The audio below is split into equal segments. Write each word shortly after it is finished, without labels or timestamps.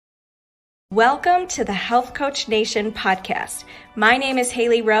Welcome to the Health Coach Nation podcast. My name is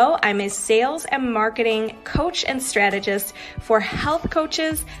Haley Rowe. I'm a sales and marketing coach and strategist for health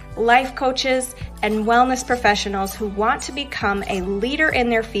coaches, life coaches, and wellness professionals who want to become a leader in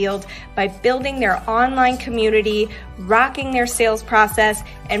their field by building their online community, rocking their sales process,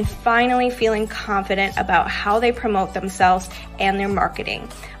 and finally feeling confident about how they promote themselves and their marketing.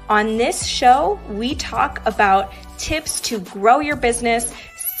 On this show, we talk about tips to grow your business,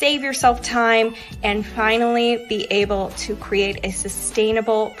 save yourself time, and finally be able to create a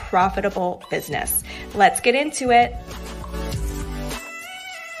sustainable, profitable business. Let's get into it.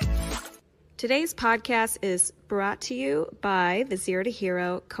 Today's podcast is brought to you by the Zero to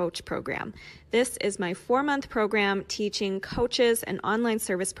Hero Coach Program. This is my 4-month program teaching coaches and online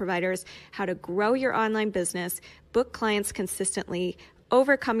service providers how to grow your online business, book clients consistently,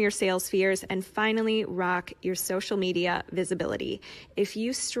 overcome your sales fears, and finally rock your social media visibility. If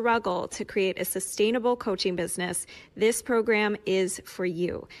you struggle to create a sustainable coaching business, this program is for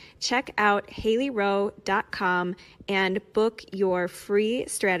you. Check out haleyrowe.com and book your free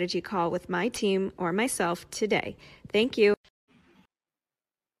strategy call with my team or myself today. Thank you.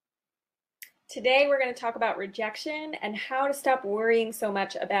 Today, we're going to talk about rejection and how to stop worrying so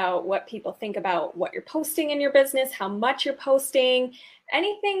much about what people think about what you're posting in your business, how much you're posting,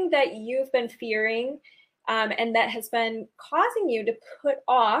 anything that you've been fearing and that has been causing you to put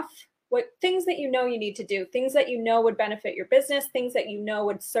off what things that you know you need to do, things that you know would benefit your business, things that you know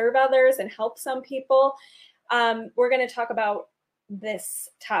would serve others and help some people. We're going to talk about this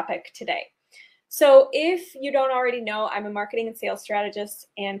topic today. So if you don't already know, I'm a marketing and sales strategist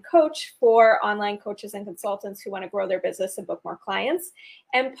and coach for online coaches and consultants who want to grow their business and book more clients.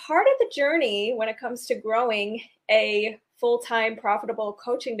 And part of the journey when it comes to growing a full-time profitable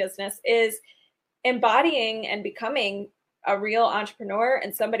coaching business is embodying and becoming a real entrepreneur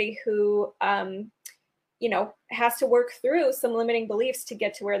and somebody who, has to work through some limiting beliefs to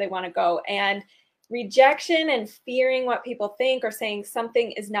get to where they want to go. And rejection and fearing what people think or saying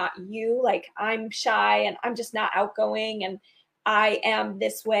something is not you, like I'm shy and I'm just not outgoing and I am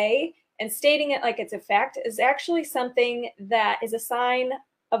this way, and stating it like it's a fact is actually something that is a sign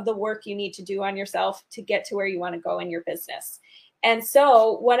of the work you need to do on yourself to get to where you want to go in your business. And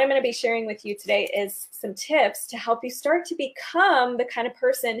so what I'm going to be sharing with you today is some tips to help you start to become the kind of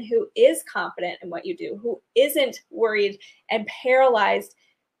person who is confident in what you do, who isn't worried and paralyzed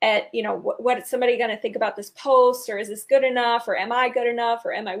at, what is somebody going to think about this post, or is this good enough, or am I good enough,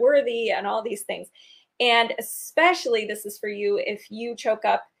 or am I worthy, and all these things. And especially this is for you if you choke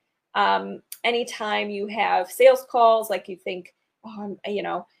up anytime you have sales calls, like you think,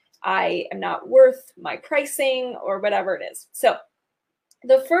 I am not worth my pricing or whatever it is. So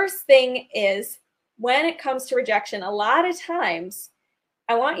the first thing is, when it comes to rejection, a lot of times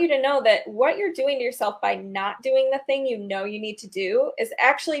I want you to know that what you're doing to yourself by not doing the thing you know you need to do is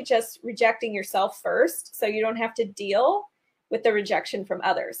actually just rejecting yourself first, so you don't have to deal with the rejection from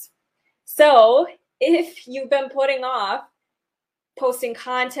others. So if you've been putting off posting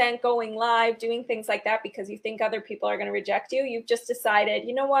content, going live, doing things like that because you think other people are going to reject you, you've just decided,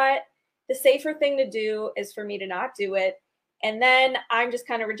 you know what, the safer thing to do is for me to not do it. And then I'm just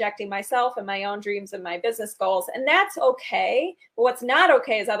kind of rejecting myself and my own dreams and my business goals. And that's okay. But what's not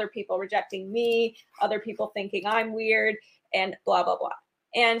okay is other people rejecting me, other people thinking I'm weird, and blah, blah, blah.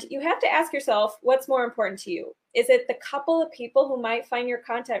 And you have to ask yourself, what's more important to you? Is it the couple of people who might find your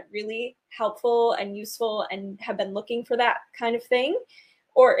content really helpful and useful and have been looking for that kind of thing?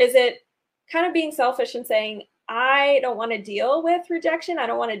 Or is it kind of being selfish and saying, I don't want to deal with rejection. I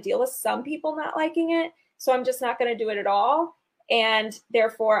don't want to deal with some people not liking it. So I'm just not going to do it at all. And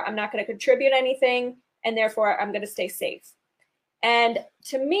therefore, I'm not going to contribute anything. And therefore, I'm going to stay safe. And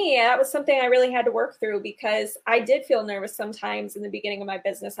to me, that was something I really had to work through, because I did feel nervous sometimes in the beginning of my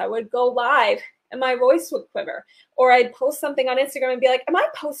business. I would go live and my voice would quiver, or I'd post something on Instagram and be like, am I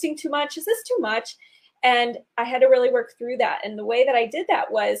posting too much? Is this too much? And I had to really work through that. And the way that I did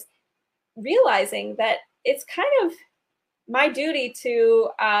that was realizing that it's kind of my duty to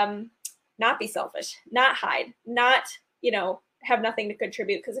not be selfish, not hide, not, have nothing to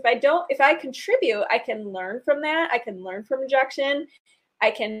contribute. Because if I contribute, I can learn from that. I can learn from rejection. I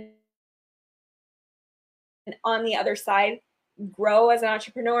can, on the other side, grow as an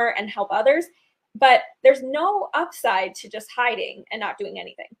entrepreneur and help others. But there's no upside to just hiding and not doing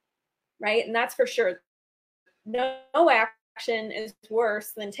anything, right? And that's for sure. No action is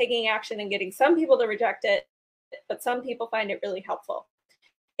worse than taking action and getting some people to reject it, but some people find it really helpful.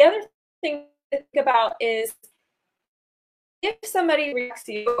 The other thing to think about is, if somebody rejects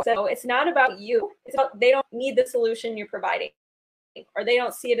you, so it's not about you. It's about they don't need the solution you're providing. or they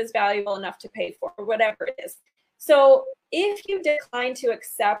don't see it as valuable enough to pay for, or whatever it is. So if you decline to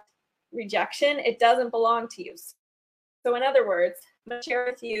accept rejection, it doesn't belong to you. So in other words, I'm going to share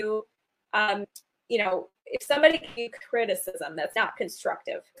with you, you know, if somebody gave you criticism that's not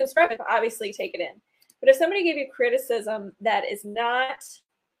constructive, obviously take it in. But if somebody gave you criticism that is not,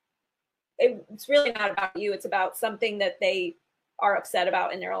 it's really not about you, it's about something that they are upset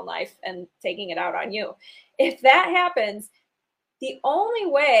about in their own life and taking it out on you. If that happens, the only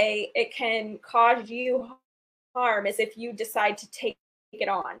way it can cause you harm is if you decide to take it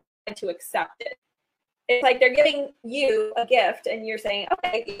on and to accept it. It's like they're giving you a gift and you're saying,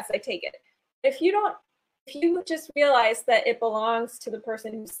 okay, yes, I take it. If you just realize that it belongs to the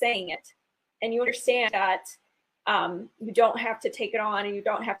person who's saying it, and you understand that you don't have to take it on and you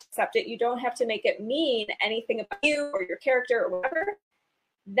don't have to accept it, you don't have to make it mean anything about you or your character or whatever,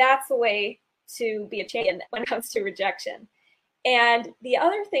 that's the way to be a champion when it comes to rejection. And the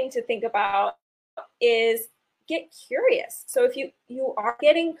other thing to think about is get curious. So if you are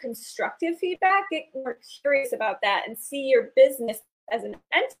getting constructive feedback, get more curious about that and see your business as an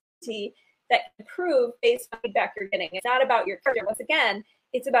entity that can improve based on feedback you're getting. It's not about your character. Once again,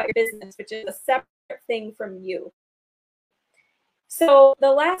 it's about your business, which is a separate thing from you. So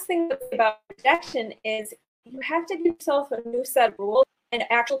the last thing about rejection is you have to give yourself a new set of rules and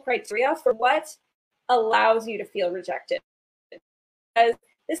actual criteria for what allows you to feel rejected. Because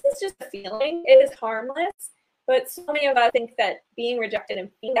this is just a feeling. It is harmless, but so many of us think that being rejected and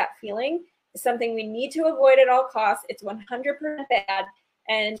feeling that feeling is something we need to avoid at all costs. It's 100% bad,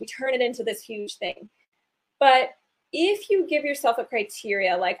 and we turn it into this huge thing. But if you give yourself a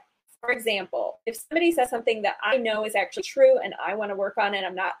criteria, like, for example, if somebody says something that I know is actually true and I want to work on it,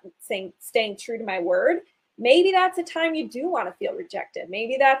 I'm not saying staying true to my word, maybe that's a time you do want to feel rejected.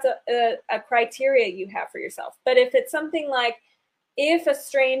 Maybe that's a criteria you have for yourself. But if it's something like, if a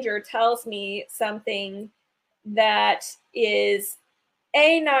stranger tells me something that is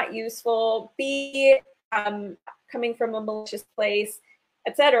A, not useful, B, coming from a malicious place,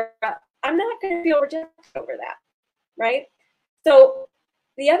 etc., I'm not going to feel rejected over that, right? So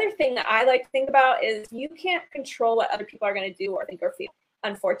the other thing that I like to think about is you can't control what other people are going to do or think or feel,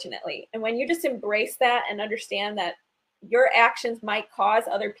 unfortunately. And when you just embrace that and understand that your actions might cause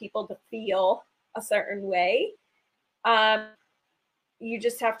other people to feel a certain way, you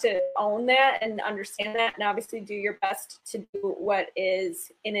just have to own that and understand that, and obviously do your best to do what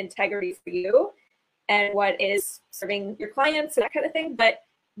is in integrity for you and what is serving your clients and that kind of thing. But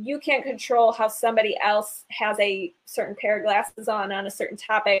you can't control how somebody else has a certain pair of glasses on a certain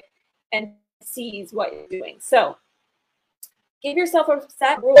topic and sees what you're doing. So give yourself a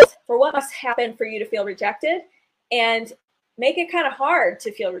set of rules for what must happen for you to feel rejected, and make it kind of hard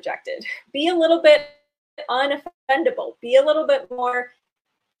to feel rejected. Be a little bit unoffendable. Be a little bit more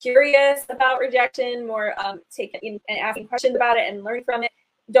curious about rejection, more taking and asking questions about it and learning from it.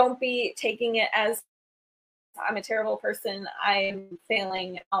 Don't be taking it as I'm a terrible person, I'm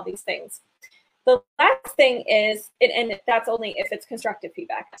failing, all these things. The last thing is, and that's only if it's constructive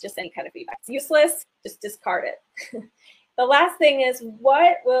feedback, it's just any kind of feedback. It's useless, just discard it. The last thing is,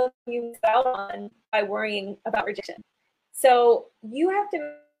 what will you miss out on by worrying about rejection? So you have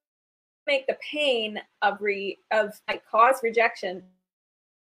to make the pain of cause rejection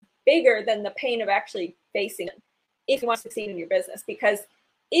bigger than the pain of actually facing it if you want to succeed in your business. Because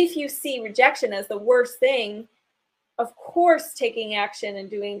if you see rejection as the worst thing, of course, taking action and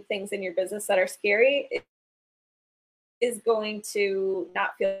doing things in your business that are scary is going to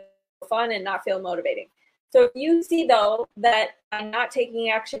not feel fun and not feel motivating. So if you see, though, that by not taking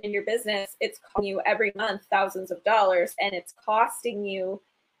action in your business, it's costing you every month thousands of dollars, and it's costing you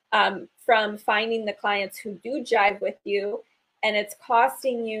from finding the clients who do jive with you, and it's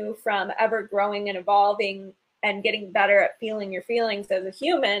costing you from ever growing and evolving and getting better at feeling your feelings as a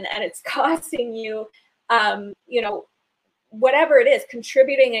human, and it's costing you, whatever it is,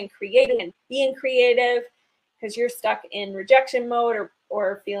 contributing and creating and being creative because you're stuck in rejection mode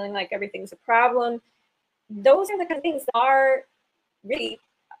or feeling like everything's a problem. Those are the kind of things that are really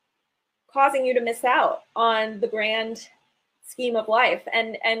causing you to miss out on the grand scheme of life,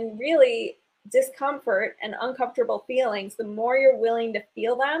 and really discomfort and uncomfortable feelings. The more you're willing to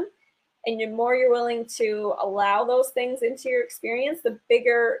feel them and the more you're willing to allow those things into your experience, the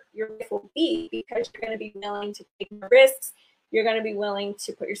bigger your life will be, because you're going to be willing to take more risks. You're going to be willing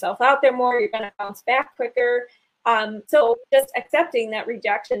to put yourself out there more. You're going to bounce back quicker. So just accepting that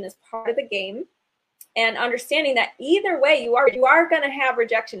rejection is part of the game, and understanding that either way you are going to have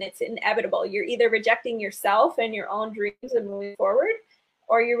rejection. It's inevitable. You're either rejecting yourself and your own dreams and moving forward,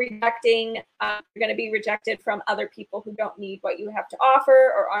 or you're rejecting, you're going to be rejected from other people who don't need what you have to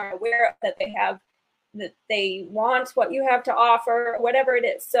offer or aren't aware that they want what you have to offer, whatever it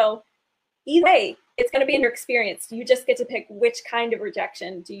is. So either way, it's going to be in your experience. You just get to pick which kind of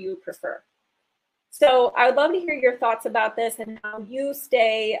rejection do you prefer. So I would love to hear your thoughts about this and how you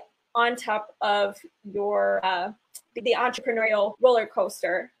stay on top of your the entrepreneurial roller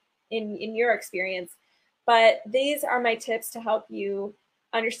coaster in your experience. But these are my tips to help you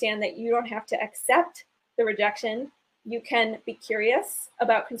understand that you don't have to accept the rejection. You can be curious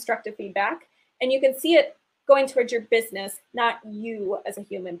about constructive feedback, and you can see it going towards your business, not you as a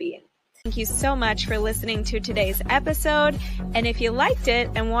human being. Thank you so much for listening to today's episode. And if you liked it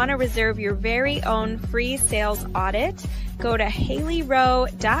and want to reserve your very own free sales audit, go to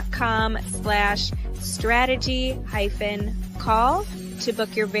haleyrowe.com/strategy-call to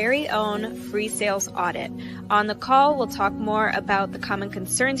book your very own free sales audit. On the call, we'll talk more about the common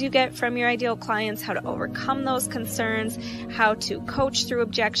concerns you get from your ideal clients, how to overcome those concerns, how to coach through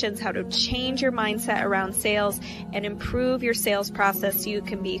objections, how to change your mindset around sales, and improve your sales process so you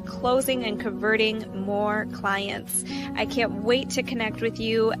can be closing and converting more clients. I can't wait to connect with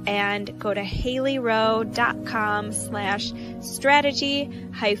you, and go to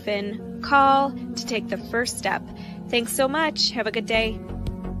haleyrowe.com/strategy-call to take the first step. Thanks so much. Have a good day.